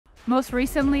Most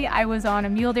recently, I was on a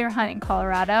mule deer hunt in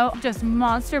Colorado, just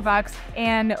monster bucks,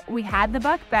 and we had the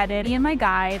buck bedded, me and my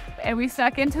guide, and we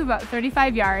stuck into about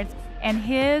 35 yards, and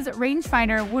his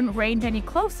rangefinder wouldn't range any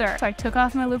closer. So I took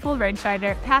off my Leupold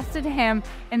rangefinder, passed it to him,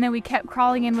 and then we kept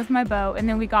crawling in with my bow, and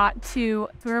then we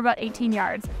were about 18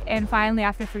 yards. And finally,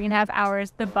 after 3.5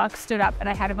 hours, the buck stood up, and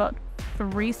I had about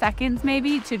 3 seconds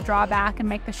maybe to draw back and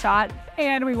make the shot.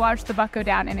 And we watched the buck go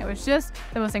down, and it was just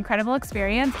the most incredible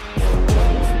experience.